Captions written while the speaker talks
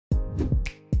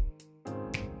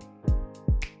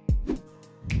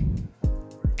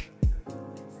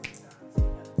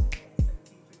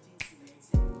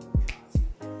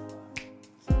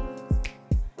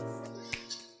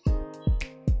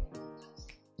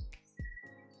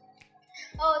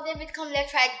Oh, David, come,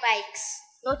 let's ride bikes.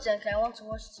 No, thank you. I want to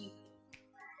watch TV.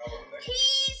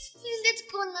 Please, let's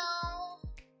go now.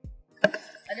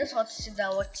 I just want to sit down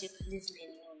and watch TV. Please,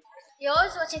 You're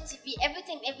always watching TV,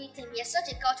 everything. You're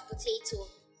such a couch potato.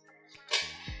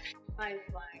 Fine.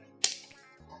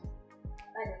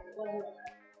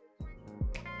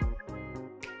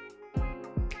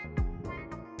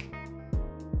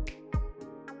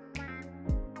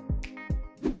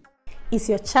 Is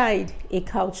your child a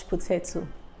couch potato?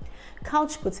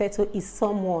 Couch potato is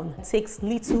someone who takes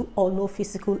little or no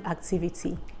physical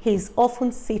activity. He is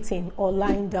often sitting or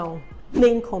lying down,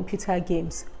 playing computer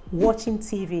games, watching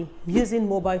TV, using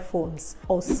mobile phones,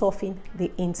 or surfing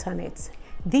the internet.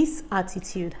 This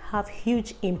attitude have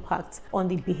huge impact on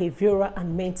the behavioral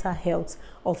and mental health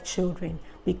of children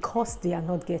because they are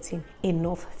not getting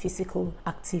enough physical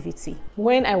activity.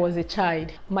 When I was a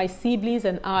child, my siblings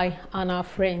and I and our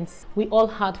friends, we all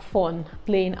had fun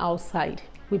playing outside.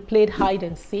 We played hide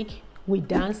and seek, we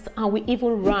danced, and we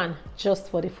even ran just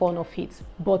for the fun of it.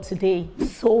 But today,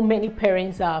 so many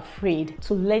parents are afraid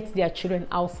to let their children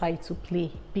outside to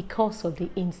play because of the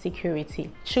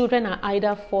insecurity. Children are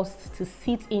either forced to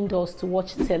sit indoors to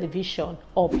watch television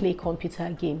or play computer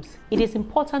games. It is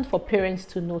important for parents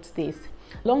to note this.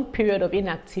 Long period of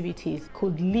inactivities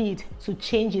could lead to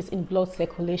changes in blood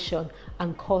circulation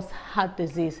and cause heart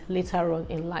disease later on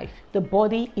in life. The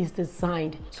body is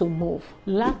designed to move.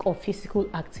 Lack of physical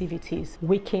activities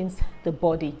weakens the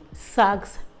body,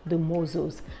 sags the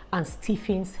muscles, and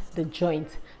stiffens the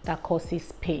joint that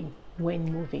causes pain when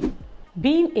moving.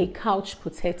 Being a couch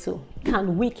potato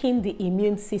can weaken the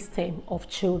immune system of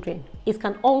children. It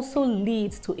can also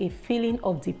lead to a feeling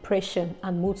of depression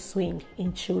and mood swing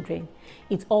in children.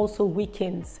 It also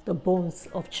weakens the bones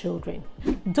of children.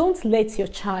 Don't let your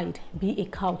child be a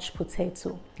couch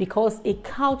potato, because a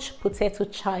couch potato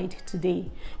child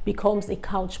today becomes a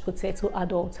couch potato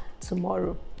adult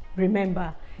tomorrow.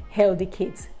 Remember, healthy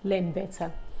kids learn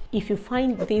better. If you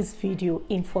find this video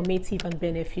informative and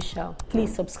beneficial,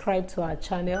 please subscribe to our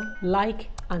channel, like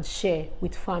and share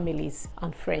with families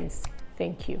and friends.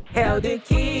 Thank you. Healthy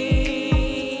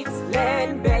kids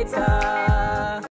learn better.